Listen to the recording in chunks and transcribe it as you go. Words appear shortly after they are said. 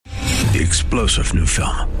The explosive new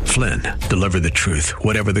film, Flynn, deliver the truth,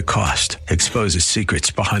 whatever the cost, exposes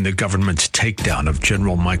secrets behind the government's takedown of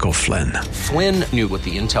General Michael Flynn. Flynn knew what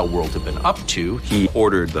the intel world had been up to. He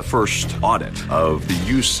ordered the first audit of the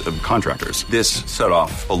use of contractors. This set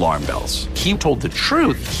off alarm bells. He told the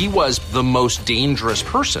truth. He was the most dangerous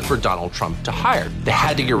person for Donald Trump to hire. They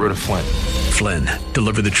had to get rid of Flynn. Flynn,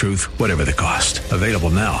 deliver the truth, whatever the cost. Available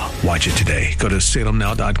now. Watch it today. Go to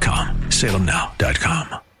salemnow.com.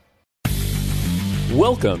 salemnow.com.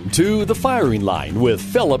 Welcome to The Firing Line with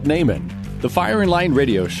Philip Naiman. The Firing Line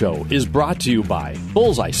radio show is brought to you by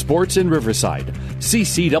Bullseye Sports in Riverside,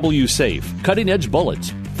 CCW Safe, Cutting Edge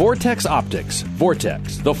Bullets, Vortex Optics,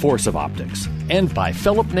 Vortex, the force of optics, and by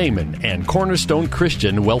Philip Naiman and Cornerstone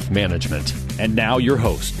Christian Wealth Management. And now your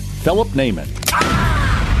host, Philip Naiman.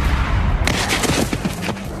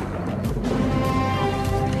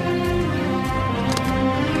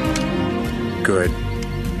 Good,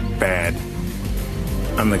 bad.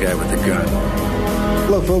 I'm the guy with the gun.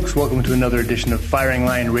 Hello, folks. Welcome to another edition of Firing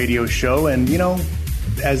Line Radio Show. And, you know,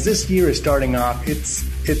 as this year is starting off,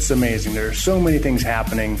 it's amazing. There are so many things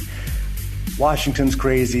happening. Washington's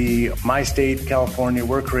crazy. My state, California,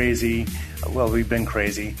 we're crazy. Well, we've been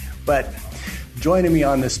crazy. But joining me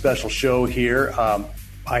on this special show here,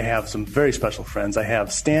 I have some very special friends. I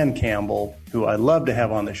have Stan Campbell, who I love to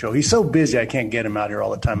have on the show. He's so busy, I can't get him out here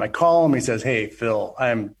all the time. I call him. He says, "Hey, Phil,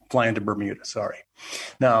 I'm flying to Bermuda. Sorry."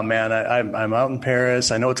 No, man, I'm out in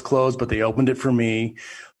Paris. I know it's closed, but they opened it for me.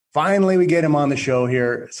 Finally, we get him on the show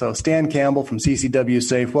here. So Stan Campbell from CCW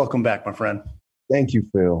Safe, welcome back, my friend. Thank you,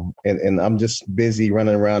 Phil. And I'm just busy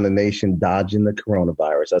running around the nation dodging the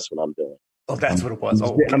coronavirus. That's what I'm doing. Oh, that's what it was.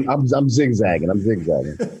 I'm zigzagging.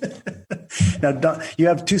 Now, Don, you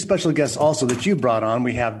have two special guests also that you brought on.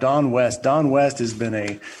 We have Don West. Don West has been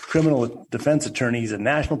a criminal defense attorney. He's a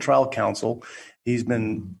national trial counsel. He's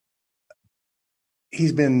been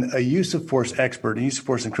a use of force expert, use of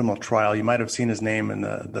force in criminal trial. You might have seen his name in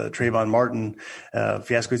the Trayvon Martin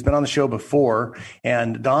fiasco. He's been on the show before.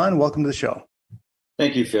 And Don, welcome to the show.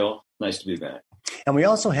 Thank you, Phil. Nice to be back. And we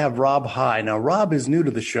also have Rob High. Now, Rob is new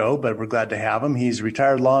to the show, but we're glad to have him. He's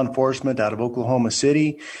retired law enforcement out of Oklahoma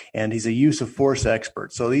City, and he's a use of force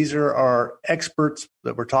expert. So these are our experts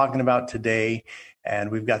that we're talking about today,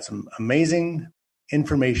 and we've got some amazing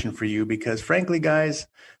information for you because, frankly, guys,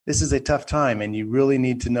 this is a tough time, and you really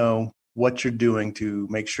need to know what you're doing to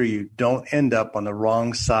make sure you don't end up on the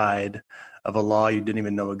wrong side of a law you didn't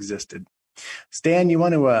even know existed. Stan, you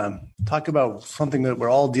want to talk about something that we're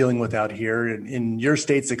all dealing with out here. In your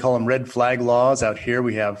states, they call them red flag laws. Out here,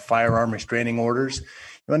 we have firearm restraining orders.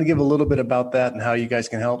 You want to give a little bit about that and how you guys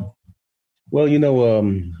can help? Well, you know,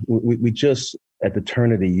 we just at the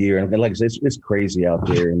turn of the year, and like I said, it's crazy out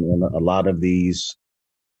there. And a lot of these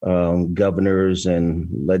governors and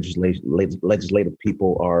legislative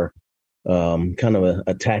people are kind of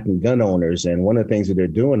attacking gun owners. And one of the things that they're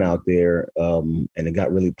doing out there, and it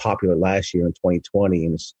got really popular last year in 2020,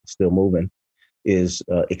 and it's still moving, is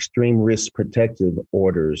extreme risk protective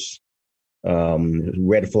orders,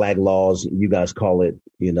 red flag laws. You guys call it,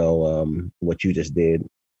 what you just did.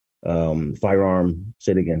 Firearm,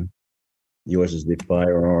 say it again. Yours is the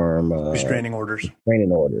firearm. Restraining orders.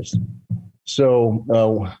 Restraining orders.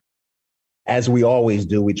 So as we always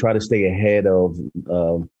do, we try to stay ahead of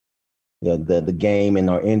the game in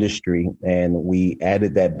our industry, and we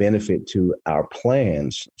added that benefit to our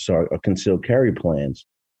plans, so our concealed carry plans.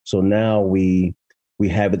 So now we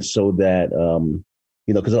have it so that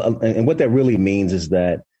because and what that really means is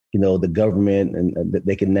that the government and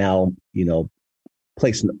they can now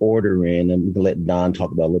place an order in, and let Don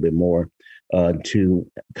talk about a little bit more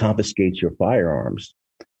to confiscate your firearms,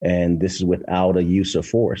 and this is without a use of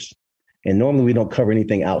force. And normally we don't cover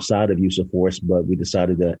anything outside of use of force, but we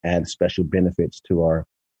decided to add special benefits to our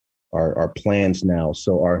plans now.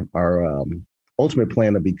 So our ultimate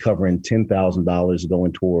plan will be covering $10,000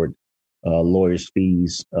 going toward lawyers'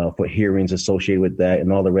 fees for hearings associated with that,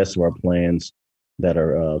 and all the rest of our plans that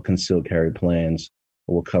are concealed carry plans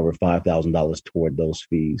will cover $5,000 toward those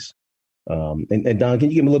fees. And Don, can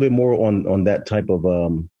you give me a little bit more on that type of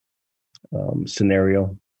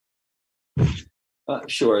scenario?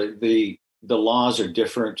 Sure. The laws are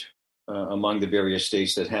different among the various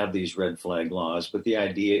states that have these red flag laws, but the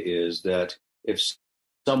idea is that if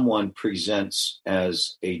someone presents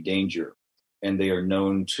as a danger and they are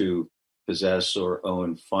known to possess or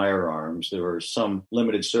own firearms, there are some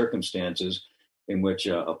limited circumstances in which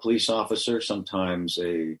a police officer, sometimes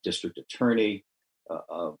a district attorney,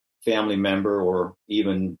 a family member, or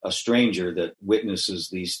even a stranger that witnesses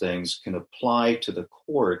these things can apply to the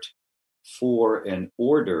court for an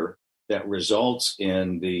order that results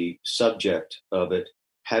in the subject of it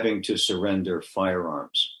having to surrender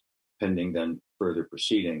firearms pending then further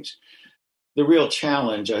proceedings. The real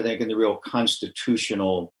challenge, I think, and the real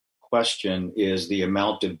constitutional question is the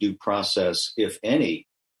amount of due process, if any,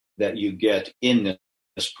 that you get in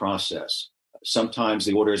this process. Sometimes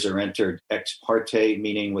the orders are entered ex parte,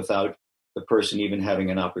 meaning without the person even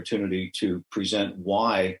having an opportunity to present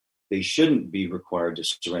why they shouldn't be required to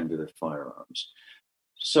surrender their firearms.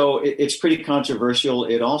 So it's pretty controversial.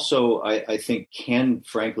 It also, I think, can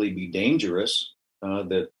frankly be dangerous,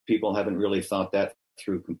 that people haven't really thought that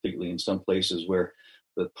through completely in some places where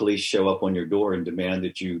the police show up on your door and demand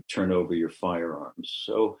that you turn over your firearms.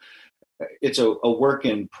 So it's a work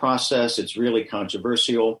in process. It's really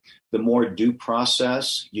controversial. The more due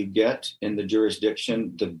process you get in the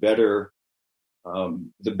jurisdiction, the better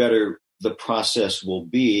the process will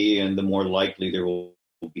be, and the more likely there will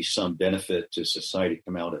be some benefit to society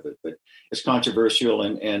come out of it. But it's controversial,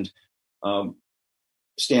 and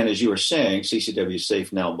Stan, as you were saying, CCW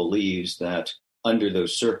Safe now believes that under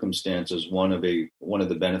those circumstances, one of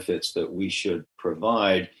the benefits that we should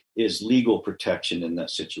provide is legal protection in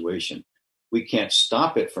that situation. We can't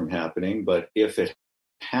stop it from happening, but if it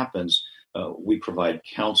happens, we provide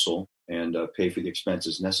counsel and pay for the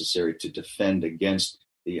expenses necessary to defend against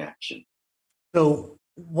the action. So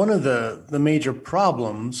one of the major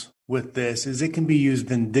problems with this is it can be used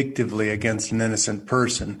vindictively against an innocent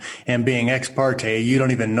person. And being ex parte, you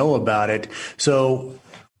don't even know about it. So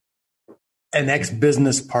an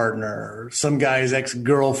ex-business partner, some guy's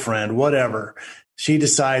ex-girlfriend, whatever, she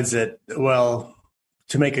decides that, well,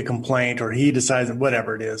 to make a complaint, or he decides that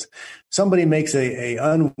whatever it is, somebody makes a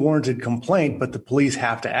unwarranted complaint, but the police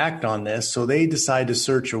have to act on this. So they decide to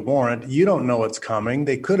search a warrant. You don't know what's coming.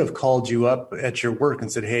 They could have called you up at your work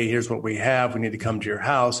and said, hey, here's what we have. We need to come to your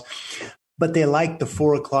house. But they like the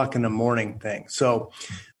 4:00 in the morning thing. So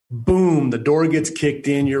boom, the door gets kicked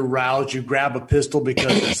in, you're roused, you grab a pistol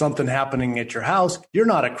because there's something happening at your house. You're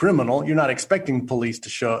not a criminal. You're not expecting police to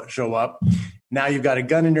show up. Now you've got a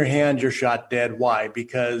gun in your hand, you're shot dead. Why?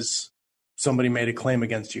 Because somebody made a claim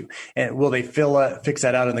against you. And will they fix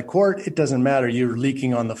that out in the court? It doesn't matter. You're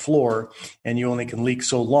leaking on the floor, and you only can leak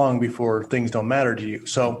so long before things don't matter to you.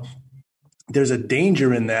 So there's a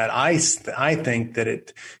danger in that. I think that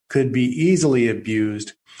it could be easily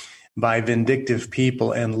abused by vindictive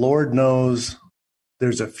people. And Lord knows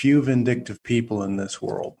there's a few vindictive people in this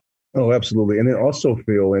world. Oh, absolutely. And then also,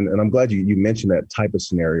 Phil, and I'm glad you mentioned that type of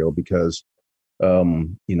scenario, because,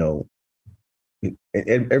 everyone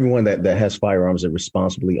that has firearms and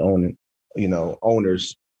responsibly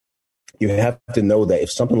owners, you have to know that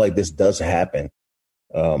if something like this does happen,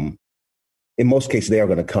 in most cases, they are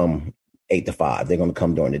going to come 8 to 5. They're going to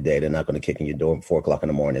come during the day. They're not going to kick in your door at 4:00 in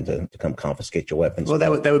the morning to come confiscate your weapons. Well,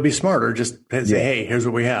 that would be smarter. Just say, hey, here's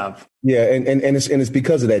what we have. Yeah, and it's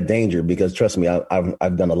because of that danger. Because trust me,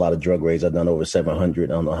 I've done a lot of drug raids. I've done over 700.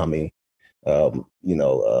 I don't know how many,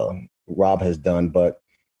 Rob has done, but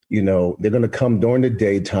they're going to come during the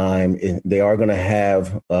daytime. They are going to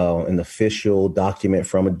have an official document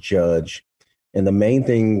from a judge, and the main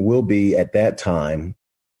thing will be at that time,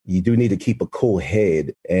 you do need to keep a cool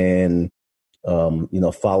head and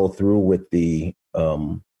follow through with the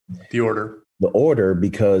order,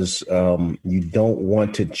 because you don't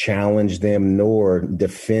want to challenge them nor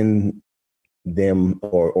defend them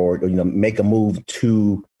or make a move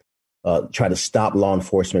to try to stop law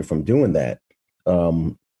enforcement from doing that,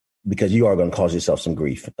 because you are going to cause yourself some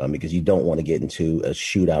grief, because you don't want to get into a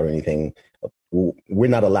shootout or anything. We're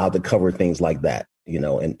not allowed to cover things like that,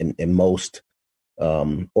 and most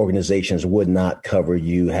organizations would not cover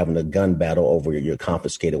you having a gun battle over your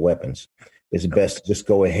confiscated weapons. It's best to just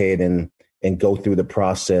go ahead and go through the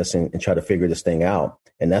process and try to figure this thing out.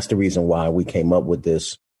 And that's the reason why we came up with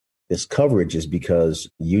this coverage, is because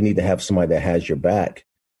you need to have somebody that has your back,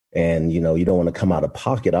 and you don't want to come out of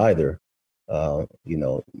pocket either.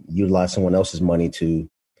 Utilize someone else's money to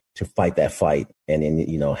fight that fight, and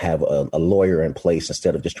then have a lawyer in place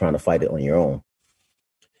instead of just trying to fight it on your own.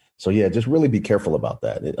 So, yeah, just really be careful about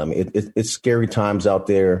that. It's scary times out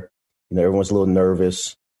there. Everyone's a little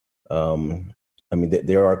nervous. There are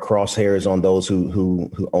crosshairs on those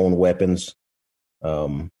who own weapons.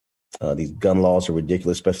 These gun laws are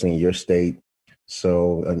ridiculous, especially in your state.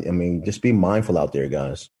 So, just be mindful out there,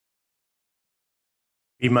 guys.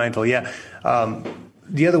 Be mindful, yeah.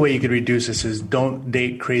 The other way you could reduce this is don't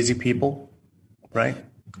date crazy people, right?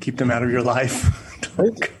 Keep them out of your life.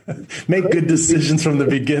 Make good decisions from the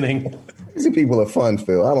beginning. Crazy people are fun,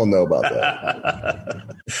 Phil. I don't know about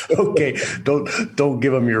that. Okay, don't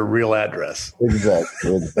give them your real address.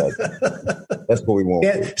 Exactly. That's what we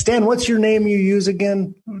want. Stan, what's your name you use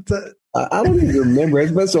again? I don't even remember.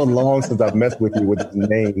 It's been so long since I've messed with you with the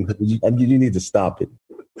name. You need to stop it.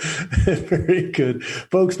 Very good.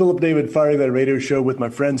 Folks, Philip David Firing Line Radio Show with my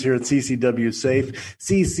friends here at CCW Safe,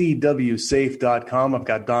 ccwsafe.com. I've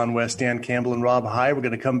got Don West, Stan Campbell, and Rob High. We're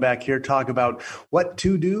going to come back here, talk about what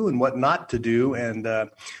to do and what not to do, and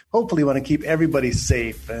hopefully want to keep everybody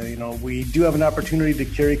safe. We do have an opportunity to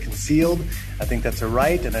carry concealed. I think that's a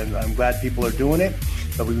right, and I'm glad people are doing it,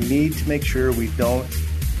 but we need to make sure we don't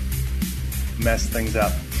mess things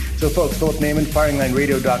up. So, folks, Philip Naiman,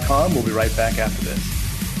 FiringLineRadio.com. We'll be right back after this.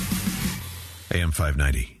 AM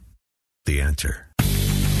 590, The Answer.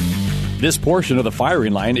 This portion of the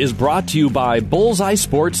Firing Line is brought to you by Bullseye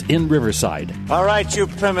Sports in Riverside. All right, you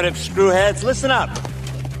primitive screwheads, listen up.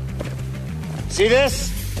 See this?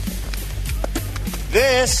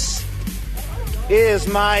 This is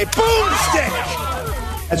my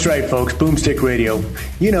boomstick. That's right, folks. Boomstick Radio.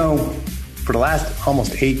 For the last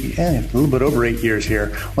almost a little bit over 8 years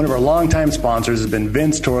here, one of our longtime sponsors has been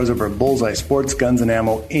Vince Torres over at Bullseye Sports Guns and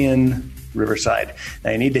Ammo in Riverside. Now,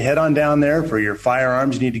 you need to head on down there for your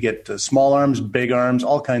firearms. You need to get small arms, big arms,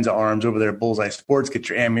 all kinds of arms over there at Bullseye Sports. Get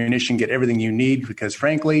your ammunition, get everything you need, because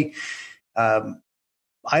frankly,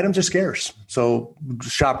 items are scarce. So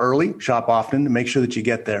shop early, shop often to make sure that you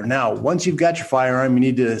get there. Now, once you've got your firearm, you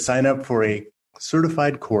need to sign up for a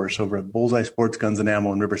certified course over at Bullseye Sports Guns and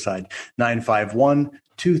Ammo in Riverside.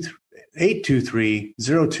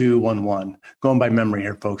 951-823-0211. Going by memory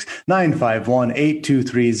here, folks.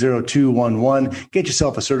 951-823-0211. Get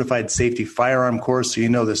yourself a certified safety firearm course so you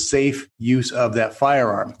know the safe use of that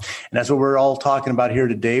firearm. And that's what we're all talking about here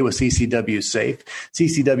today with CCW Safe.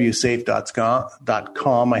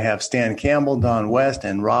 CCWSafe.com. I have Stan Campbell, Don West,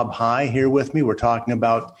 and Rob High here with me. We're talking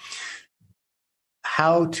about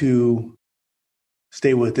how to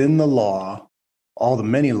stay within the law, all the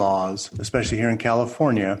many laws, especially here in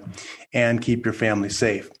California, and keep your family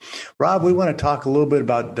safe. Rob, we want to talk a little bit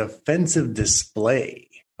about defensive display,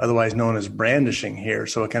 otherwise known as brandishing here.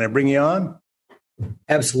 So can I bring you on?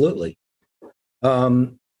 Absolutely.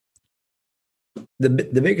 The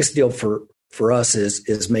biggest deal for us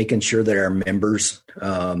is making sure that our members,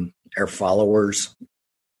 our followers,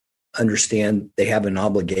 understand they have an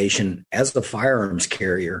obligation as the firearms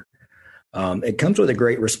carrier. It comes with a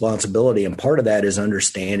great responsibility, and part of that is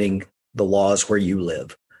understanding the laws where you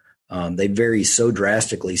live. They vary so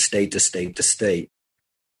drastically state to state to state.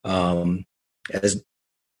 As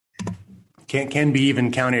can be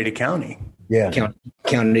even county to county. Yeah,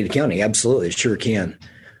 county to county, absolutely, it sure can.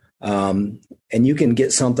 And you can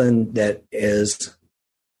get something that is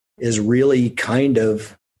really kind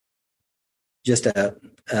of just a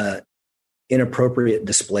inappropriate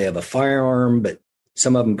display of a firearm, but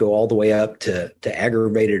some of them go all the way up to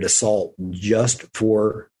aggravated assault just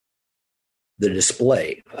for the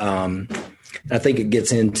display. I think it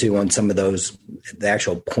gets into on some of those, the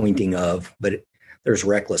actual pointing of, but there's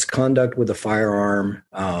reckless conduct with a firearm.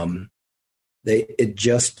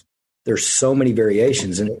 There's so many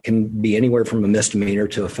variations, and it can be anywhere from a misdemeanor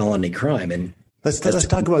to a felony crime. And let's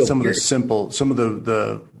talk about some of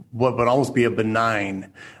the what would almost be a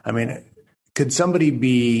benign. I mean, could somebody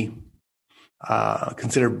be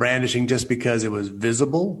considered brandishing just because it was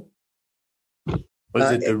visible?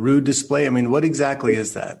 Was it the rude display? I mean, what exactly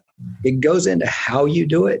is that? It goes into how you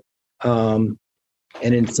do it. And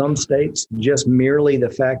in some states, just merely the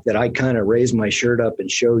fact that I kind of raise my shirt up and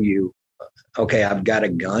show you, okay, I've got a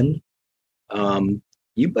gun.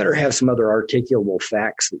 You better have some other articulable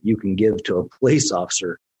facts that you can give to a police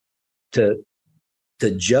officer to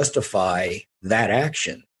justify that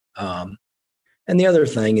action. And the other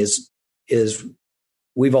thing is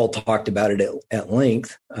we've all talked about it at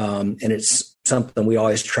length, and it's something we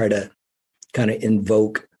always try to kind of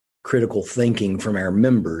invoke critical thinking from our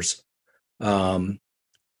members. Once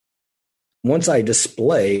I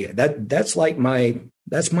display that's my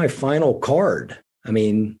final card. I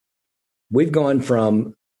mean, we've gone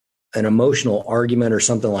from an emotional argument or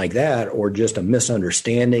something like that, or just a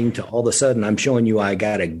misunderstanding, to all of a sudden I'm showing you I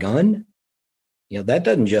got a gun. That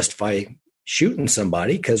doesn't justify shooting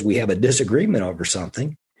somebody because we have a disagreement over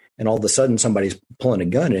something, and all of a sudden somebody's pulling a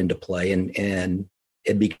gun into play, and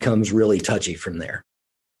it becomes really touchy from there.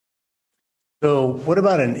 So what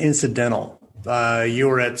about an incidental? You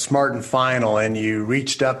were at Smart and Final and you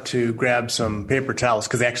reached up to grab some paper towels,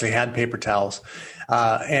 because they actually had paper towels,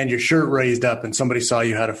 and your shirt raised up and somebody saw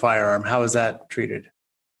you had a firearm. How is that treated?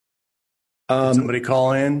 Did somebody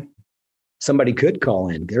call in? somebody could call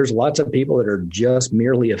in. There's lots of people that are just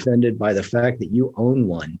merely offended by the fact that you own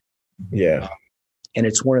one. Yeah. And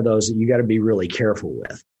it's one of those that you got to be really careful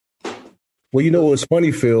with. Well, you know, what's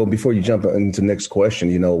funny, Phil, before you jump into the next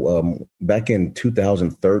question, you know, back in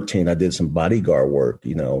 2013, I did some bodyguard work,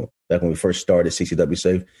 you know, back when we first started CCW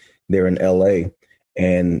Safe there in LA.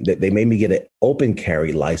 And they made me get an open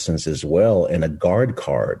carry license as well and a guard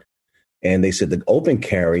card. And they said the open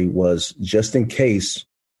carry was just in case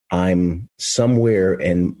I'm somewhere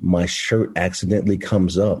and my shirt accidentally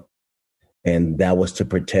comes up. And that was to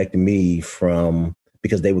protect me from,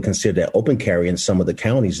 because they would consider that open carry in some of the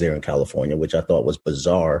counties there in California, which I thought was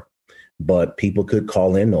bizarre. But people could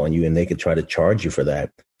call in on you and they could try to charge you for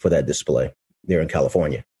that display there in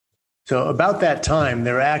California. So about that time,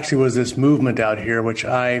 there actually was this movement out here, which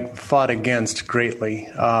I fought against greatly.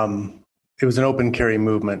 It was an open carry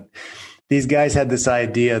movement. These guys had this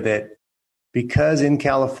idea that because in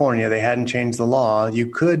California they hadn't changed the law, you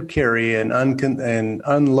could carry an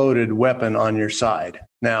unloaded weapon on your side.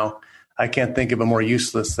 Now, I can't think of a more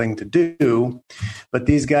useless thing to do, but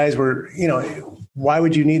these guys were, you know, why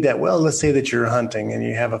would you need that? Well, let's say that you're hunting and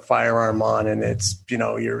you have a firearm on and it's, you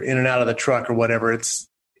know, you're in and out of the truck or whatever.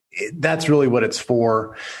 That's really what it's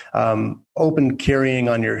for. Open carrying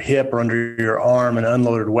on your hip or under your arm, an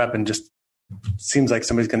unloaded weapon just seems like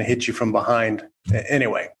somebody's going to hit you from behind.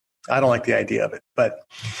 Anyway, I don't like the idea of it, but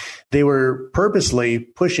they were purposely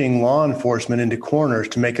pushing law enforcement into corners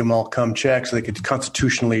to make them all come check so they could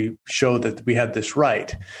constitutionally show that we had this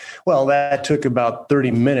right. Well, that took about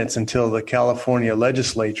 30 minutes until the California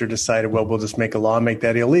legislature decided, well, we'll just make a law and make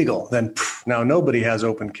that illegal. Then now nobody has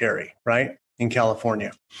open carry, right, in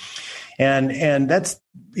California. And that's,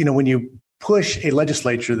 you know, when you push a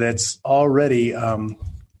legislature that's already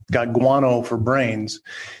got guano for brains,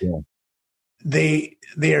 yeah,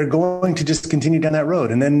 they are going to just continue down that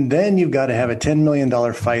road. And then you've got to have a $10 million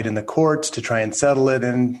fight in the courts to try and settle it.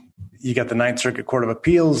 And you got the Ninth Circuit Court of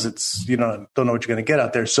Appeals. It's, you know, don't know what you're going to get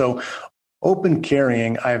out there. So open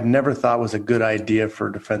carrying, I've never thought was a good idea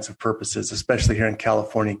for defensive purposes, especially here in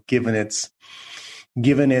California, given its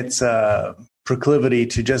proclivity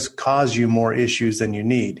to just cause you more issues than you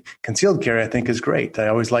need. Concealed carry, I think, is great. I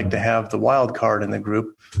always like to have the wild card in the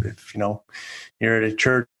group. If, you know, you're at a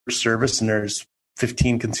church service and there's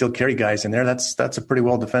 15 concealed carry guys in there, that's a pretty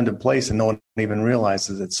well defended place and no one even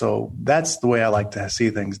realizes it. So that's the way I like to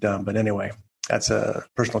see things done. But anyway, that's a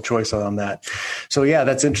personal choice on that. So yeah,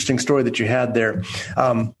 that's an interesting story that you had there.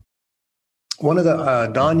 One of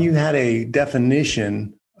the, Don, you had a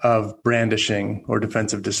definition of brandishing or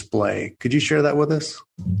defensive display. Could you share that with us?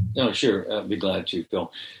 No, sure. I'd be glad to,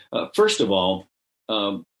 Phil. First of all,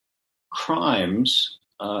 crimes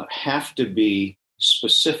have to be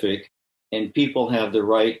specific, and people have the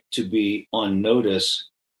right to be on notice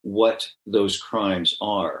what those crimes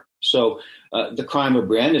are. So the crime of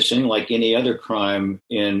brandishing, like any other crime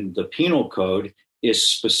in the penal code, is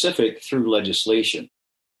specific through legislation.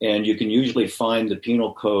 And you can usually find the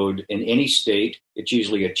penal code in any state. It's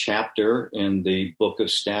usually a chapter in the book of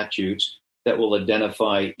statutes that will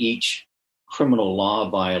identify each criminal law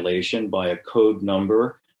violation by a code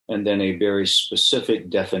number and then a very specific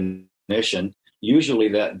definition. Usually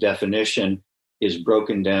that definition is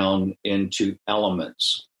broken down into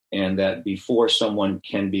elements, and that before someone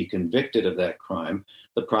can be convicted of that crime,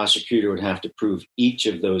 the prosecutor would have to prove each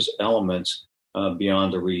of those elements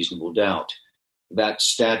beyond a reasonable doubt. That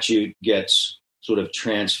statute gets sort of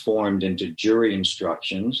transformed into jury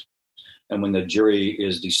instructions. And when the jury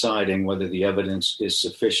is deciding whether the evidence is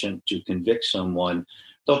sufficient to convict someone,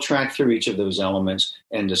 they'll track through each of those elements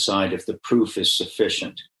and decide if the proof is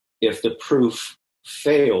sufficient. If the proof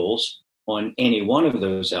fails on any one of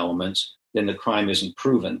those elements, then the crime isn't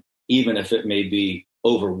proven, even if it may be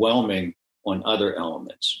overwhelming on other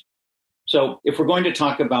elements. So if we're going to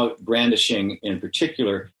talk about brandishing in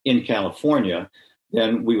particular in California,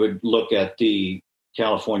 then we would look at the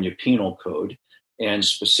California Penal Code. And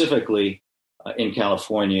specifically in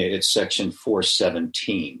California, it's Section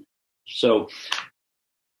 417. So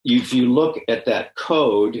if you look at that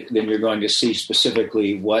code, then you're going to see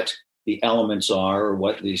specifically what the elements are or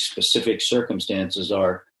what the specific circumstances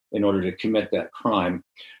are in order to commit that crime.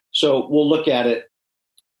 So we'll look at it.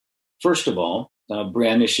 First of all,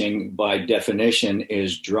 brandishing by definition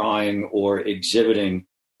is drawing or exhibiting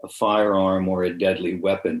a firearm or a deadly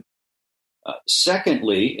weapon.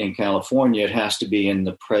 Secondly, in California, it has to be in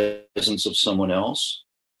the presence of someone else.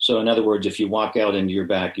 So in other words, if you walk out into your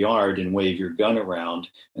backyard and wave your gun around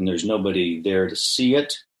and there's nobody there to see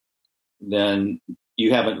it, then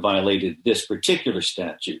you haven't violated this particular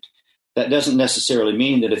statute. that doesn't necessarily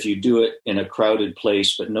mean that if you do it in a crowded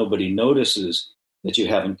place but nobody notices that you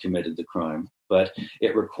haven't committed the crime. But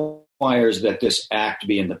it requires that this act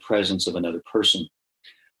be in the presence of another person.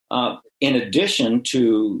 In addition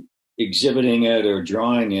to exhibiting it or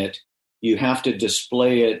drawing it, you have to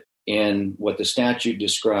display it in what the statute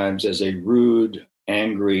describes as a rude,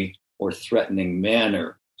 angry, or threatening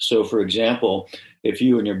manner. So, for example, if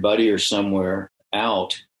you and your buddy are somewhere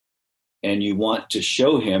out and you want to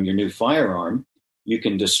show him your new firearm, you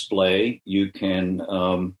can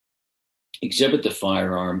exhibit the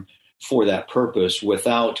firearm for that purpose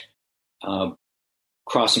without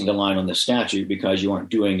crossing the line on the statute, because you aren't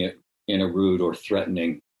doing it in a rude or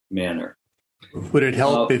threatening manner. Would it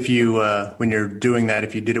help if you, when you're doing that,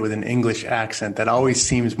 if you did it with an English accent? That always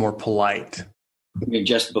seems more polite. I mean,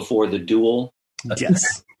 just before the duel?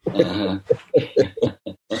 Yes.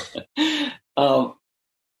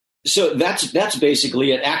 So that's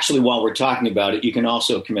basically it. Actually, while we're talking about it, you can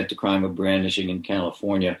also commit the crime of brandishing in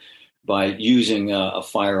California by using a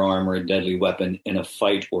firearm or a deadly weapon in a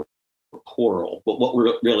fight or quarrel. But what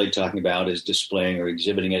we're really talking about is displaying or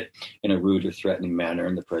exhibiting it in a rude or threatening manner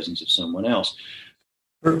in the presence of someone else.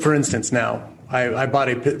 For instance, now, I bought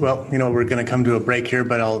we're going to come to a break here,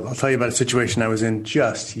 but I'll tell you about a situation I was in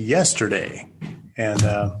just yesterday. And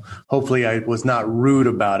hopefully I was not rude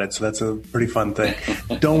about it. So that's a pretty fun thing.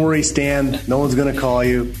 Don't worry, Stan. No one's going to call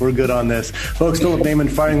you. We're good on this. Folks, Philip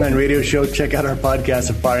Naiman, Firing Line Radio Show. Check out our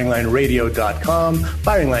podcast at firinglineradio.com,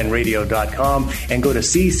 firinglineradio.com, and go to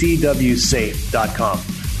ccwsafe.com.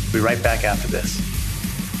 We'll be right back after this.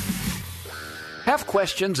 Have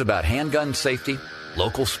questions about handgun safety,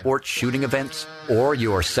 local sports shooting events, or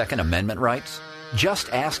your Second Amendment rights? Just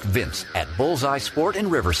ask Vince at Bullseye Sport in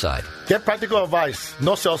Riverside. Get practical advice,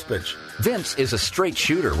 no sales pitch. Vince is a straight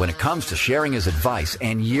shooter when it comes to sharing his advice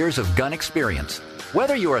and years of gun experience.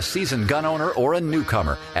 Whether you're a seasoned gun owner or a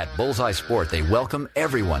newcomer, at Bullseye Sport they welcome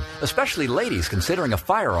everyone, especially ladies considering a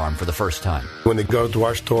firearm for the first time. When they go to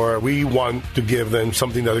our store, we want to give them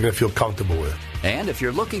something that they're going to feel comfortable with. And if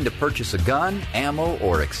you're looking to purchase a gun, ammo,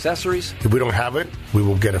 or accessories, if we don't have it, we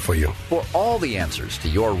will get it for you. For all the answers to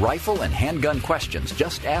your rifle and handgun questions,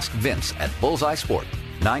 just ask Vince at Bullseye Sport.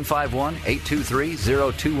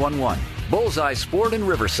 951-823-0211. Bullseye Sport in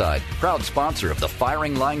Riverside, proud sponsor of the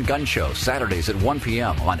Firing Line Gun Show, Saturdays at 1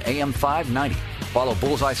 p.m. on AM 590. Follow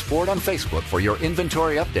Bullseye Sport on Facebook for your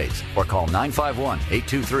inventory updates or call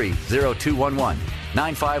 951-823-0211.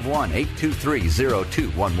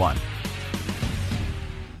 951-823-0211.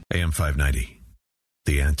 AM 590,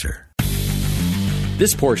 The Answer.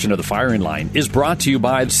 This portion of the Firing Line is brought to you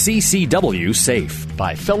by CCW Safe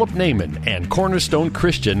by Philip Naiman and Cornerstone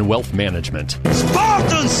Christian Wealth Management.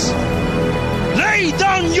 Spartans, lay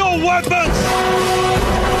down your weapons!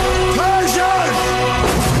 Persians,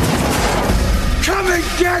 come and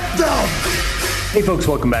get them! Hey folks,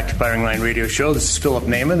 welcome back to Firing Line Radio Show. This is Philip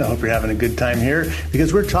Naiman. I hope you're having a good time here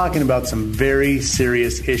because we're talking about some very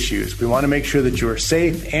serious issues. We want to make sure that you are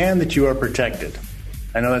safe and that you are protected.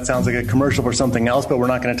 I know that sounds like a commercial for something else, but we're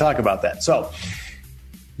not going to talk about that. So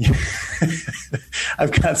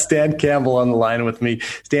I've got Stan Campbell on the line with me.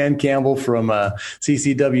 Stan Campbell from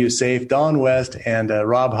CCW Safe, Don West, and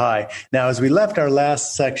Rob High. Now, as we left our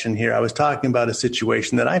last section here, I was talking about a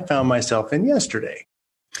situation that I found myself in yesterday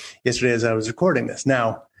as I was recording this.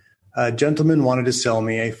 Now, a gentleman wanted to sell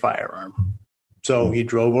me a firearm. So he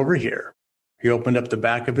drove over here. He opened up the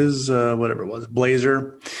back of his,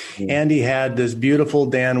 Blazer, and he had this beautiful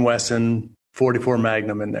Dan Wesson 44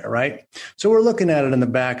 Magnum in there, right? So we're looking at it in the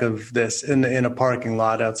back of this, in a parking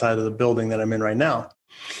lot outside of the building that I'm in right now.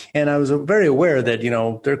 And I was very aware that,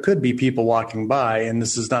 there could be people walking by, and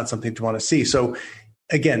this is not something to want to see. So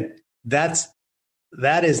again, that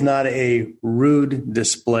is not a rude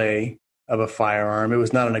display of a firearm. It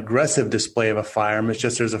was not an aggressive display of a firearm. It's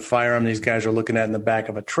just there's a firearm these guys are looking at in the back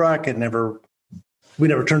of a truck. We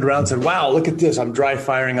never turned around and said, wow, look at this. I'm dry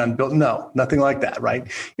firing on built. No, nothing like that, right?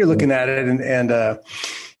 You're looking at it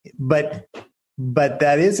but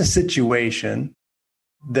that is a situation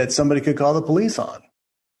that somebody could call the police on,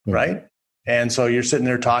 right? And so you're sitting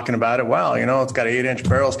there talking about it. Wow, it's got an 8-inch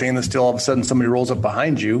barrel, stainless steel. All of a sudden somebody rolls up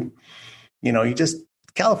behind you.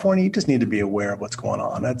 California, you just need to be aware of what's going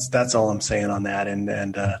on. That's all I'm saying on that.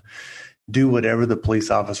 And do whatever the police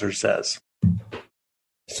officer says.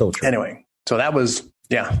 So true. Anyway, so that was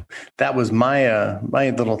my my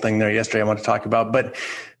little thing there yesterday I want to talk about. But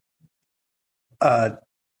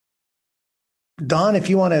Don, if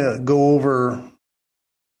you want to go over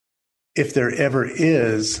if there ever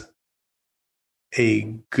is a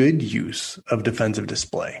good use of defensive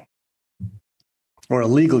display or a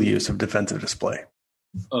legal use of defensive display.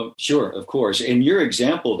 Oh, sure, of course. In your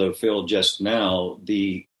example, though, Phil, just now,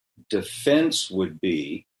 the defense would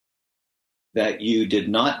be that you did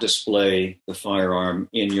not display the firearm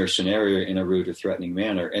in your scenario in a rude or threatening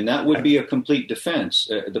manner. And that would be a complete defense.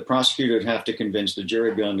 The prosecutor would have to convince the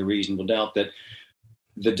jury beyond a reasonable doubt that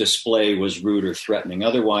the display was rude or threatening.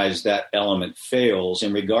 Otherwise, that element fails.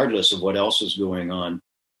 And regardless of what else is going on,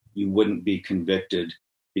 you wouldn't be convicted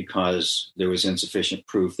because there was insufficient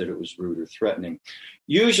proof that it was rude or threatening.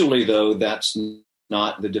 Usually, though, that's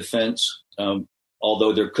not the defense.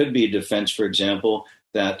 Although there could be a defense, for example,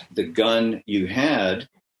 that the gun you had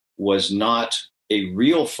was not a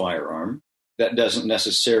real firearm. That doesn't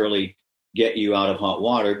necessarily get you out of hot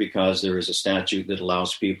water, because there is a statute that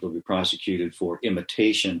allows people to be prosecuted for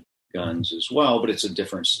imitation guns as well, but it's a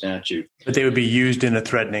different statute. But they would be used in a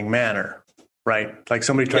threatening manner, right? Like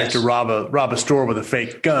somebody tries to rob a store with a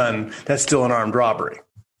fake gun, that's still an armed robbery.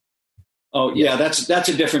 Oh, yeah, that's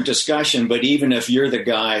a different discussion. But even if you're the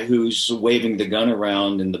guy who's waving the gun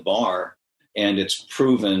around in the bar and it's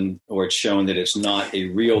proven or it's shown that it's not a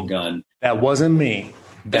real gun. That wasn't me.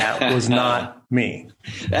 That was not me.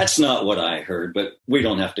 That's not what I heard, but we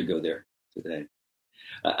don't have to go there today.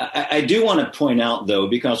 I do want to point out, though,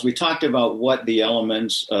 because we talked about what the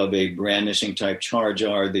elements of a brandishing type charge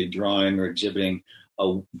are, the drawing or exhibiting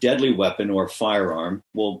a deadly weapon or firearm.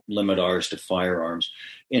 We'll limit ours to firearms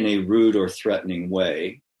in a rude or threatening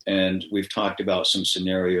way. And we've talked about some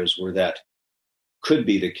scenarios where that could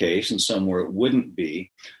be the case and some where it wouldn't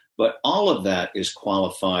be. But all of that is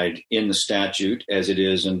qualified in the statute, as it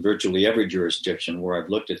is in virtually every jurisdiction where I've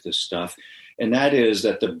looked at this stuff. And that is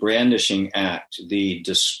that the brandishing act, the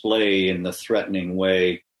display in the threatening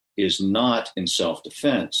way, is not in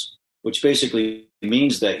self-defense, which basically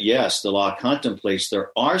means that, yes, the law contemplates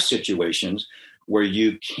there are situations where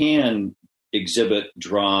you can exhibit,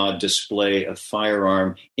 draw, display a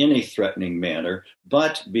firearm in a threatening manner,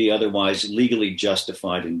 but be otherwise legally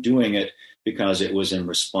justified in doing it because it was in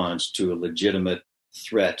response to a legitimate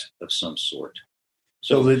threat of some sort.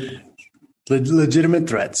 So legitimate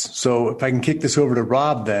threats. So if I can kick this over to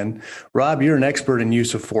Rob then. Rob, you're an expert in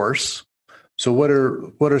use of force. So what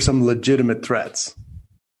are some legitimate threats?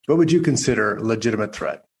 What would you consider a legitimate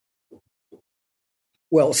threat?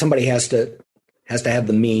 Well, somebody has to have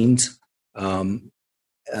the means.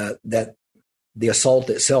 That the assault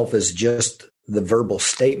itself is just the verbal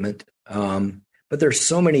statement. But there's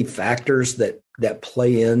so many factors that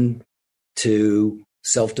play in to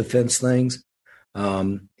self-defense things.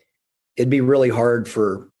 It'd be really hard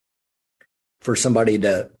for somebody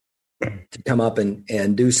to come up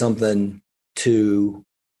and do something to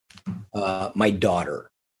my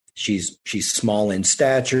daughter. She's small in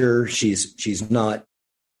stature. She's not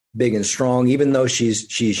big and strong, even though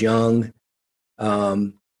she's young.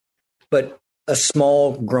 But a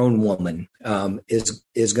small grown woman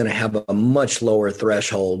is going to have a much lower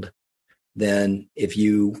threshold than if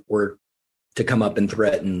you were to come up and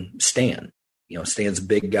threaten Stan. You know, Stan's a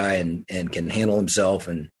big guy and can handle himself.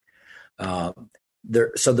 And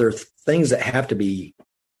there are things that have to be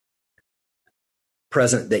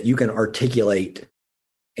present that you can articulate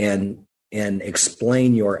and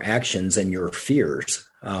explain your actions and your fears.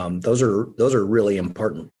 Those are really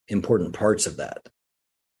important parts of that.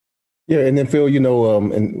 Yeah, and then Phil,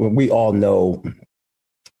 and we all know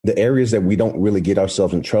the areas that we don't really get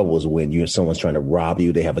ourselves in trouble is when someone's trying to rob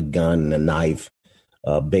you. They have a gun and a knife,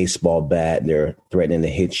 a baseball bat. They're threatening to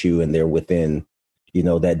hit you, and they're within,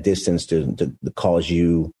 that distance to cause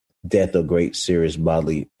you death or great serious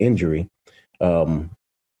bodily injury.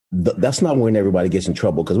 That's not when everybody gets in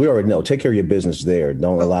trouble, because we already know. Take care of your business there.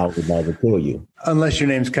 Don't allow anybody to kill you. Unless your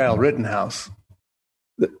name's Kyle Rittenhouse.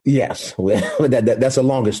 Yes, that's a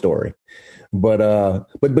longer story, but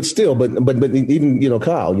still, even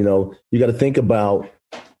Kyle, you got to think about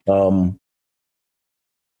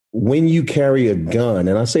when you carry a gun,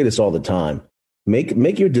 and I say this all the time: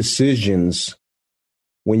 make your decisions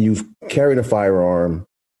when you've carried a firearm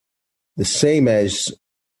the same as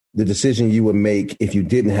the decision you would make if you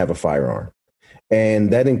didn't have a firearm.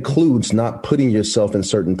 And that includes not putting yourself in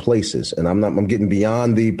certain places. And I'm getting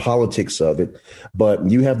beyond the politics of it, but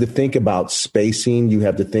you have to think about spacing. You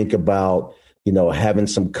have to think about, having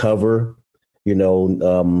some cover, if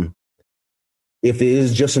it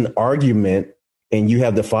is just an argument and you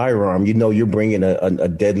have the firearm, you're bringing a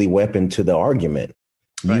deadly weapon to the argument.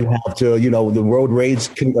 Right. You have to, the road rage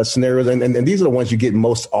scenarios. And these are the ones you get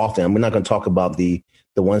most often. We're not going to talk about the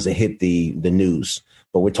ones that hit the news.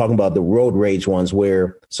 But we're talking about the road rage ones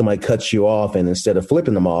where somebody cuts you off, and instead of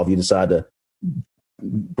flipping them off, you decide to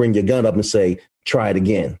bring your gun up and say, try it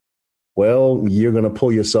again. well, you're going to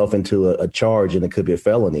pull yourself into a charge, and it could be a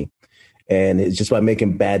felony. And it's just by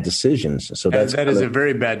making bad decisions. So that is a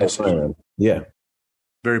very bad decision. Yeah.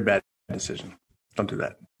 Very bad decision. Don't do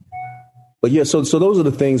that. But yeah, so those are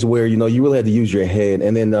the things where, you really had to use your head.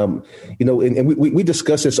 And then, and we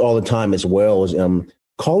discuss this all the time as well as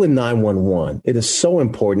calling 911. It is so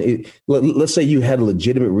important. Let's say you had a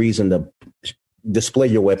legitimate reason to display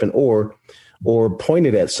your weapon or point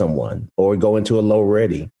it at someone or go into a low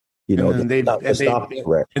ready, and then they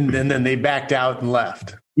backed out and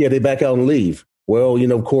left. Yeah, they back out and leave. Well,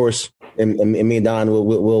 of course, and me and Don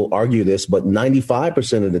will argue this, but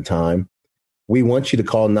 95% of the time, we want you to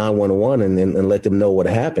call 911 and let them know what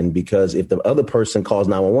happened, because if the other person calls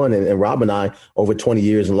 911, and Rob and I, over 20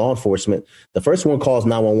 years in law enforcement, the first one calls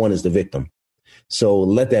 911 is the victim. So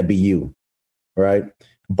let that be you, right?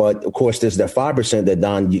 But of course, there's that 5% that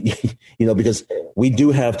Don, because we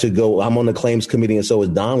do have to go. I'm on the claims committee, and so is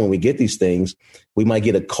Don. When we get these things, we might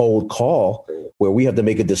get a cold call where we have to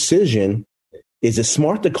make a decision. Is it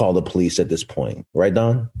smart to call the police at this point? Right,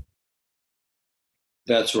 Don?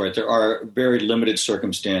 That's right. There are very limited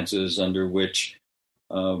circumstances under which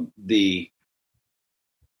the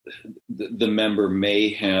member may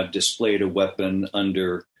have displayed a weapon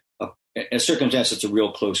under a circumstance that's a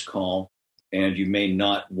real close call, and you may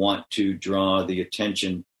not want to draw the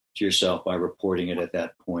attention to yourself by reporting it at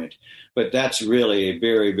that point. But that's really a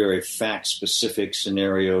very, very fact-specific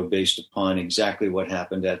scenario based upon exactly what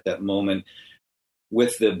happened at that moment.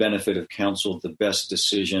 With the benefit of counsel, the best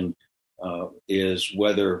decision is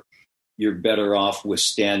whether you're better off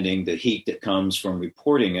withstanding the heat that comes from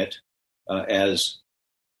reporting it, as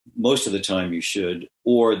most of the time you should,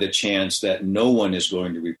 or the chance that no one is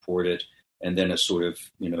going to report it, and then a sort of,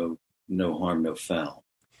 no harm, no foul.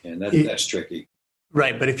 And that's tricky.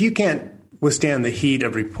 Right. But if you can't withstand the heat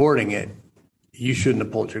of reporting it, you shouldn't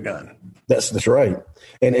have pulled your gun. That's right.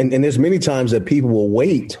 And there's many times that people will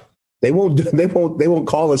wait. They won't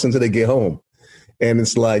call us until they get home. And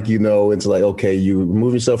it's like, okay, you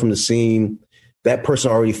remove yourself from the scene. That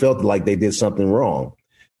person already felt like they did something wrong,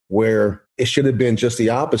 where it should have been just the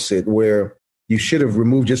opposite, where you should have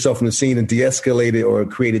removed yourself from the scene and de-escalated or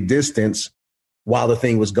created distance while the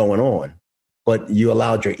thing was going on. But you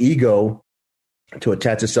allowed your ego to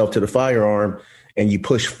attach itself to the firearm, and you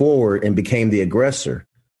pushed forward and became the aggressor.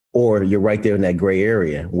 Or you're right there in that gray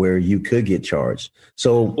area where you could get charged.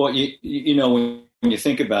 So, well, when you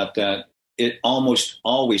think about that, it almost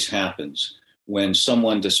always happens when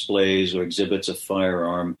someone displays or exhibits a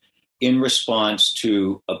firearm in response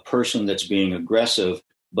to a person that's being aggressive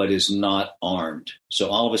but is not armed. So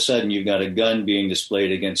all of a sudden you've got a gun being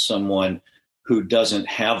displayed against someone who doesn't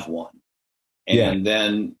have one. And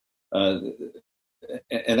then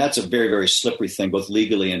and that's a very, very slippery thing, both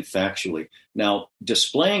legally and factually. Now,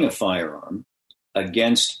 displaying a firearm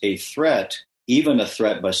against a threat, even a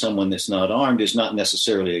threat by someone that's not armed, is not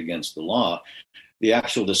necessarily against the law. The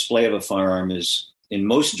actual display of a firearm is, in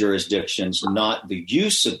most jurisdictions, not the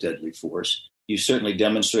use of deadly force. You certainly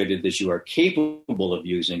demonstrated that you are capable of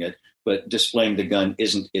using it, but displaying the gun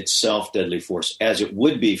isn't itself deadly force, as it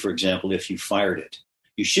would be, for example, if you fired it.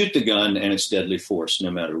 You shoot the gun and it's deadly force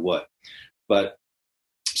no matter what. But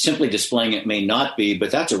simply displaying it may not be, but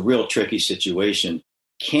that's a real tricky situation.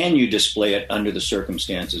 Can you display it under the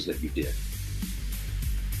circumstances that you did?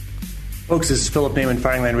 Folks, this is Philip Naiman,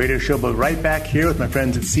 Firing Line Radio Show, but right back here with my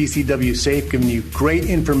friends at CCW Safe, giving you great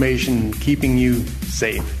information, keeping you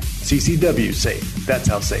safe. CCW Safe. That's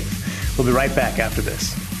how safe. We'll be right back after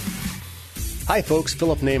this. Hi, folks.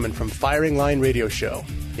 Philip Naiman from Firing Line Radio Show.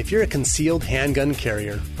 If you're a concealed handgun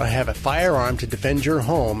carrier or have a firearm to defend your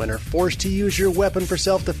home and are forced to use your weapon for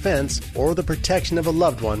self-defense or the protection of a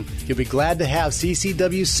loved one, you'll be glad to have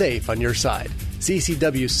CCW Safe on your side.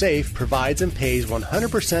 CCW Safe provides and pays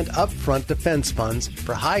 100% upfront defense funds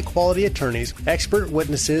for high-quality attorneys, expert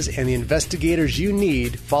witnesses, and the investigators you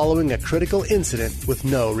need following a critical incident with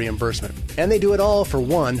no reimbursement. And they do it all for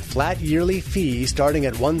one flat yearly fee starting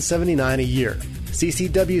at $179 a year.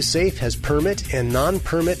 CCW Safe has permit and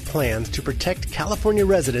non-permit plans to protect California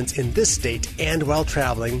residents in this state and while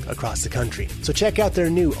traveling across the country. So check out their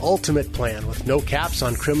new Ultimate Plan with no caps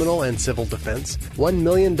on criminal and civil defense, $1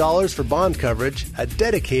 million for bond coverage, a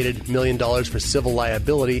dedicated $1 million for civil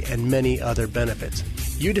liability, and many other benefits.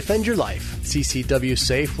 You defend your life. CCW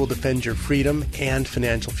Safe will defend your freedom and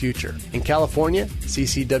financial future. In California,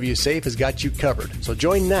 CCW Safe has got you covered. So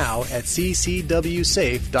join now at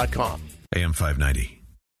ccwsafe.com. AM 590,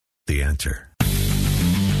 The Answer.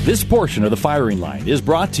 This portion of the Firing Line is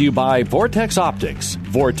brought to you by Vortex Optics.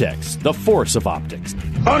 Vortex, the force of optics.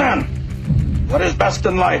 Conan, what is best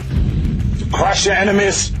in life? To crush your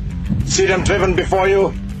enemies See them driven before you,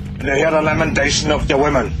 and you hear the lamentation of your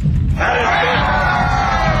women.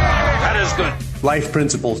 That is good. Life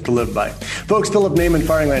principles to live by. Folks, Philip Naiman,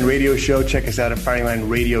 Firing Line Radio Show. Check us out at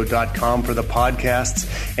firinglineradio.com for the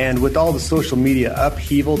podcasts. And with all the social media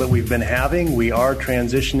upheaval that we've been having, we are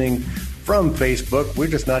transitioning from Facebook. We're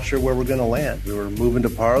just not sure where we're going to land. We were moving to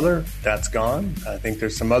Parler. That's gone. I think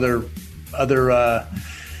there's some other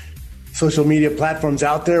social media platforms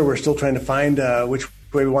out there. We're still trying to find which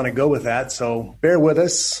way we want to go with that. So bear with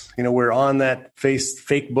us. You know, we're on that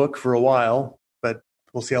fake book for a while, but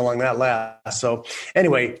we'll see how long that lasts. So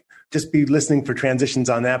anyway, just be listening for transitions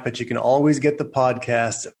on that, but you can always get the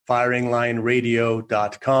podcasts at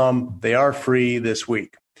firinglineradio.com. They are free this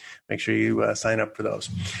week. Make sure you sign up for those.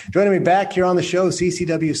 Joining me back here on the show,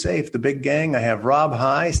 CCW Safe, the big gang. I have Rob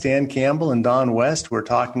High, Stan Campbell, and Don West. We're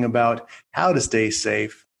talking about how to stay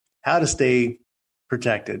safe, how to stay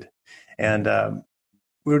protected. And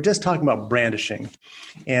we were just talking about brandishing.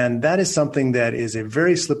 And that is something that is a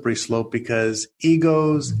very slippery slope because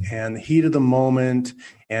egos and the heat of the moment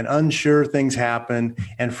and unsure things happen.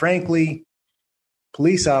 And frankly,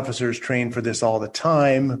 police officers train for this all the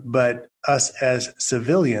time, but us as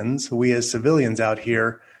civilians, we as civilians out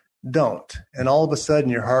here don't. And all of a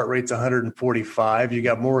sudden your heart rate's 145. You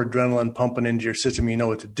got more adrenaline pumping into your system you know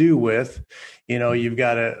what to do with. You know, you've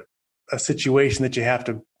got a situation that you have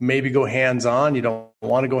to maybe go hands-on. You don't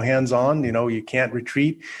want to go hands-on. You know, you can't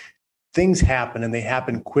retreat. Things happen and they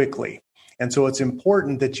happen quickly. And so it's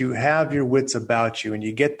important that you have your wits about you, and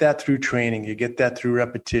you get that through training. You get that through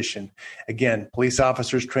repetition. Again, police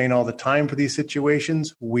officers train all the time for these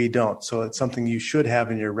situations. We don't. So it's something you should have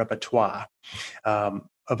in your repertoire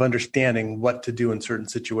of understanding what to do in certain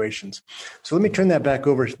situations. So let me turn that back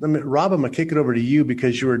over. Rob, I'm going to kick it over to you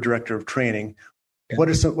because you were director of training.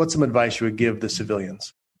 What's some advice you would give the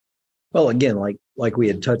civilians? Well, again, like we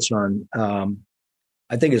had touched on,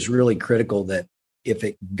 I think it's really critical that if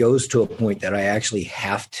it goes to a point that I actually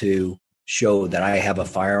have to show that I have a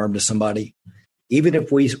firearm to somebody, even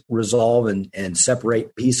if we resolve and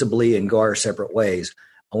separate peaceably and go our separate ways,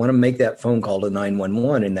 I want to make that phone call to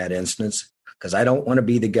 911 in that instance, because I don't want to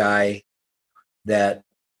be the guy that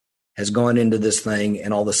has gone into this thing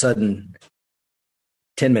and all of a sudden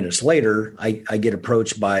 10 minutes later, I get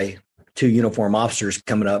approached by two uniformed officers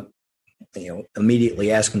coming up,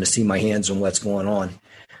 immediately asking to see my hands on what's going on.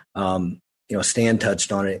 Stan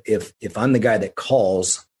touched on it. If I'm the guy that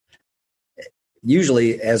calls,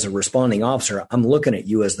 usually as a responding officer, I'm looking at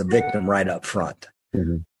you as the victim right up front.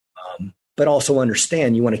 Mm-hmm. But also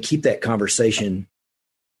understand you want to keep that conversation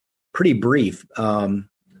pretty brief. That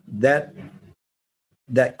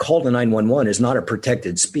call to 911 is not a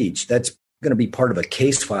protected speech. That's going to be part of a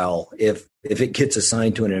case file if it gets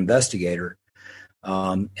assigned to an investigator.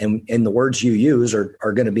 And the words you use are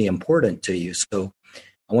going to be important to you. So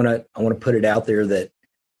I want to put it out there that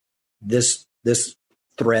this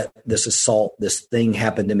threat, this assault, this thing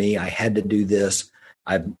happened to me. I had to do this.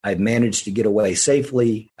 I've managed to get away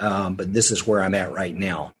safely, but this is where I'm at right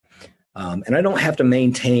now. And I don't have to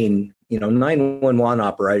maintain. 911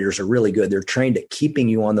 operators are really good. They're trained at keeping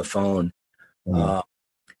you on the phone.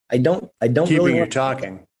 I don't keeping really you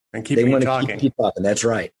talking and keeping you talking. Keep talking. That's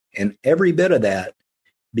right. And every bit of that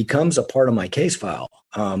becomes a part of my case file.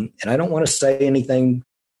 And I don't want to say anything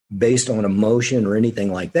based on emotion or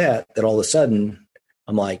anything like that all of a sudden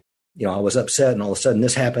I'm like, I was upset and all of a sudden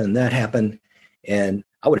this happened and that happened. And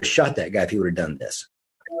I would have shot that guy if he would have done this.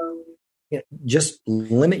 Just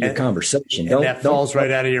limit your conversation. That falls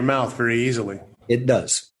right out of your mouth very easily. It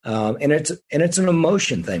does. And it's an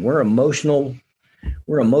emotion thing. We're emotional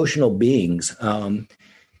beings.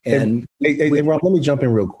 Hey, Rob, let me jump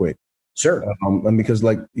in real quick. Sure. Because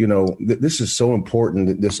this is so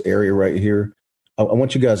important, this area right here. I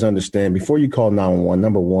want you guys to understand, before you call 911,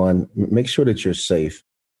 number one, make sure that you're safe.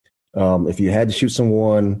 If you had to shoot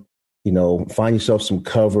someone, find yourself some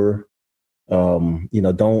cover. Don't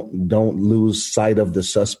lose sight of the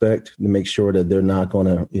suspect to make sure that they're not going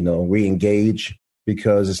to, re-engage,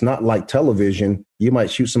 because it's not like television. You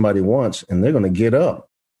might shoot somebody once and they're going to get up.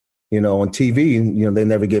 On TV, they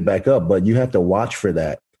never get back up, but you have to watch for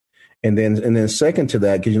that. And then second to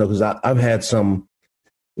that, because I've had some,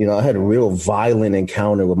 I had a real violent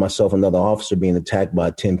encounter with myself and another officer being attacked by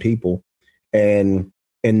 10 people, and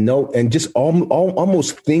just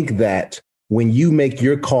almost think that when you make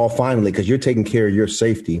your call finally, because you're taking care of your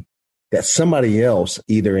safety, that somebody else,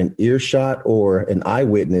 either an earshot or an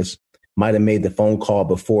eyewitness, might have made the phone call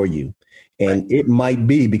before you. And It might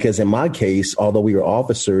be because in my case, although we were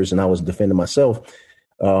officers and I was defending myself,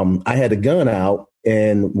 I had a gun out.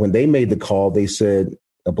 And when they made the call, they said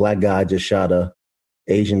a black guy just shot a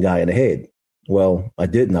Asian guy in the head. Well, I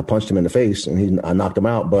didn't. I punched him in the face and I knocked him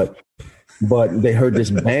out. But they heard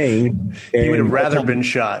this bang. He would have rather been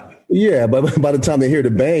shot. Yeah, but by the time they hear the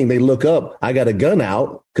bang, they look up. I got a gun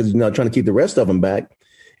out because trying to keep the rest of them back,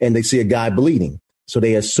 and they see a guy bleeding. So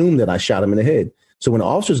they assume that I shot him in the head. So when the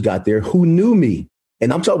officers got there, who knew me?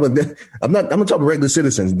 And I'm talking about, I'm not talking regular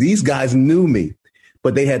citizens. These guys knew me,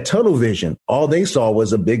 but they had tunnel vision. All they saw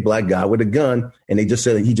was a big black guy with a gun, and they just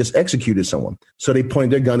said he just executed someone. So they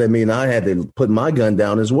pointed their gun at me, and I had to put my gun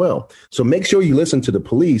down as well. So make sure you listen to the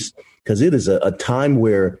police, because it is a time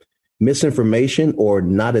where misinformation or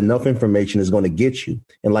not enough information is going to get you.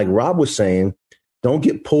 And like Rob was saying, don't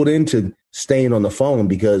get pulled into staying on the phone,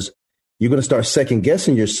 because you're going to start second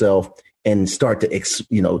guessing yourself and start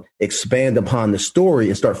to, expand upon the story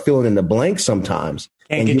and start filling in the blanks sometimes.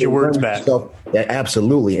 Can't get your words back. Yeah,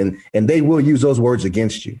 absolutely. And they will use those words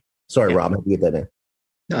against you. Sorry, Rob, I have to get that in.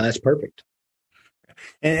 No, that's perfect.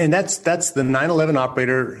 And that's the 9/11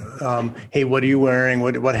 operator. Hey, what are you wearing?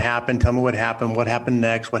 What happened? Tell me what happened. What happened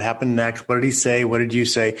next? What happened next? What did he say? What did you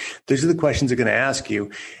say? Those are the questions they're going to ask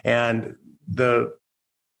you. And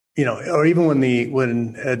or even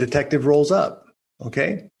when a detective rolls up.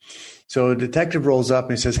 Okay. So a detective rolls up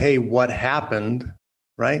and he says, hey, what happened?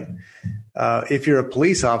 Right. If you're a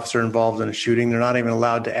police officer involved in a shooting, they're not even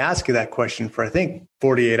allowed to ask you that question for, I think,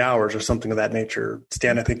 48 hours or something of that nature.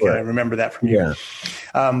 Stan, I think I remember that from you.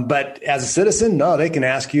 Yeah. But as a citizen, no, they can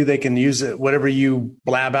ask you, they can use whatever you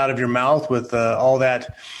blab out of your mouth with all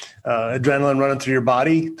that adrenaline running through your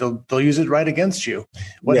body. They'll use it right against you.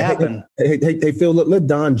 What happened? Hey, Phil, let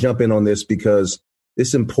Don jump in on this, because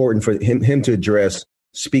it's important for him to address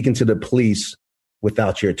speaking to the police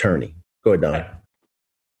without your attorney. Go ahead, Don.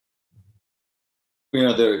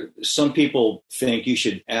 Some people think you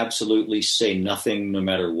should absolutely say nothing no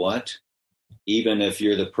matter what, even if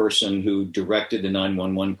you're the person who directed the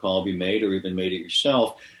 911 call be made or even made it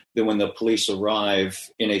yourself. Then when the police arrive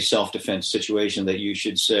in a self-defense situation, that you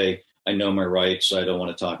should say, I know my rights, I don't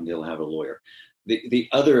want to talk until I have a lawyer. The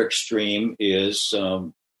other extreme is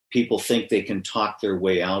people think they can talk their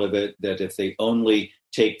way out of it, that if they only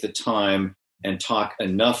take the time and talk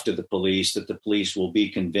enough to the police, that the police will be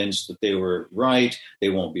convinced that they were right, they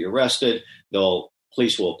won't be arrested,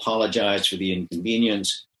 police will apologize for the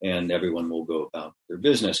inconvenience, and everyone will go about their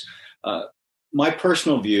business. My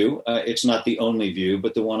personal view, it's not the only view,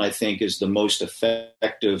 but the one I think is the most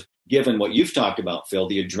effective, given what you've talked about, Phil,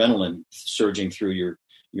 the adrenaline surging through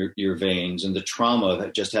your veins and the trauma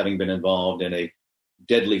of just having been involved in a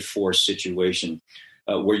deadly force situation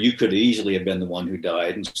where you could easily have been the one who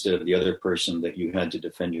died instead of the other person that you had to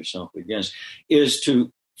defend yourself against, is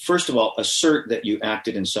to, first of all, assert that you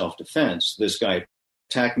acted in self-defense. This guy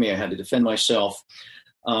attacked me, I had to defend myself.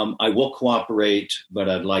 I will cooperate, but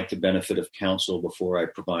I'd like the benefit of counsel before I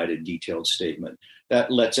provide a detailed statement.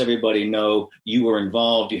 That lets everybody know you were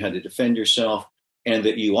involved, you had to defend yourself, and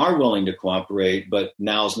that you are willing to cooperate, but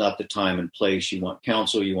now's not the time and place. You want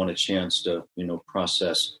counsel, you want a chance to,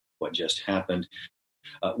 process what just happened.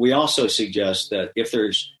 We also suggest that if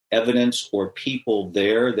there's evidence or people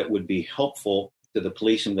there that would be helpful to the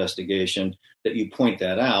police investigation, that you point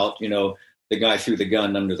that out. The guy threw the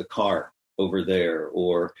gun under the car over there,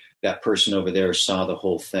 or that person over there saw the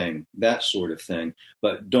whole thing, that sort of thing.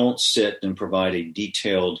 But don't sit and provide a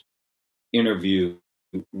detailed interview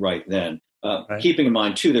right then. Keeping in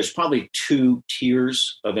mind, too, there's probably 2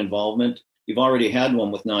 tiers of involvement. You've already had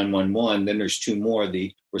one with 911. Then there's 2 more,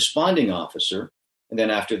 the responding officer. And then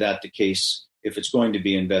after that, the case, if it's going to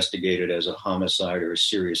be investigated as a homicide or a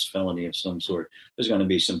serious felony of some sort, there's going to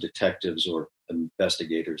be some detectives or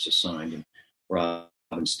investigators assigned. And Rob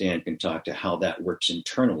and Stan can talk to how that works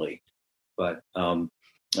internally. But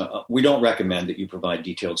we don't recommend that you provide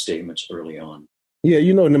detailed statements early on. Yeah,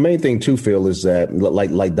 and the main thing too, Phil, is that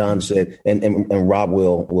like Don said, and Rob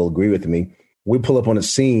will agree with me. We pull up on a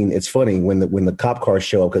scene. It's funny when the cop cars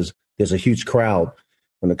show up, because there's a huge crowd.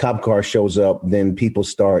 When the cop car shows up, then people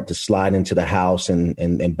start to slide into the house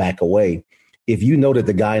and back away. If you know that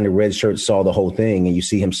the guy in the red shirt saw the whole thing and you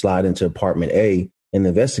see him slide into apartment A and the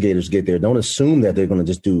investigators get there, don't assume that they're going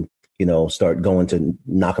to just start going to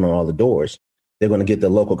knocking on all the doors. They're going to get the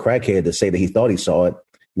local crackhead to say that he thought he saw it,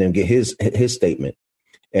 and then get his statement.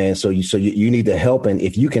 And so you need to help. And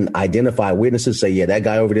if you can identify witnesses, say, yeah, that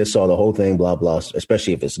guy over there saw the whole thing, blah, blah,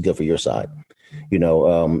 especially if it's good for your side,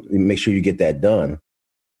 make sure you get that done.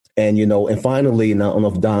 And, and finally, and I don't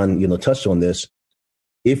know if Don, touched on this.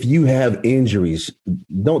 If you have injuries,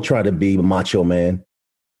 don't try to be a macho man.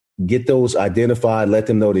 Get those identified. Let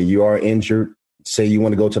them know that you are injured. Say you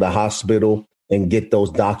want to go to the hospital and get those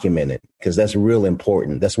documented, because that's real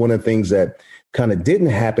important. That's one of the things that kind of didn't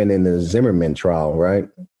happen in the Zimmerman trial, right,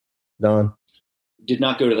 Don? Did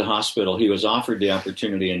not go to the hospital. He was offered the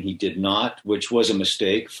opportunity and he did not, which was a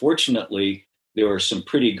mistake. Fortunately, there were some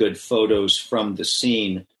pretty good photos from the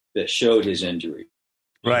scene that showed his injury.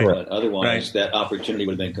 Right. But otherwise, that opportunity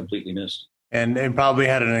would have been completely missed. And probably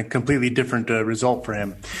had a completely different result for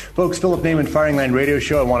him. Folks, Philip Naiman, Firing Line Radio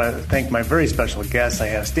Show. I want to thank my very special guests. I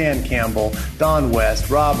have Stan Campbell, Don West,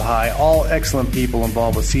 Rob High, all excellent people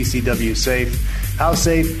involved with CCW Safe. How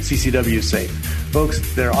safe? CCW Safe. Folks,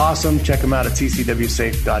 they're awesome. Check them out at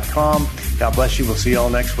ccwsafe.com. God bless you. We'll see you all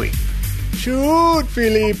next week. Shoot,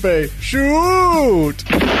 Felipe! Shoot!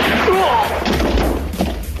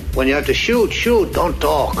 When you have to shoot, shoot. Don't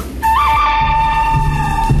talk.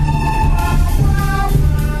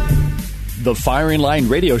 The Firing Line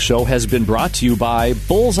Radio Show has been brought to you by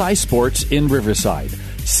Bullseye Sports in Riverside,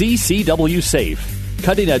 CCW Safe,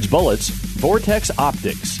 Cutting Edge Bullets, Vortex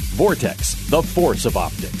Optics, Vortex, the force of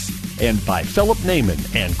optics, and by Philip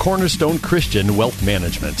Naiman and Cornerstone Christian Wealth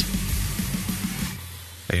Management.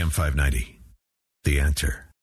 AM 590, The Answer.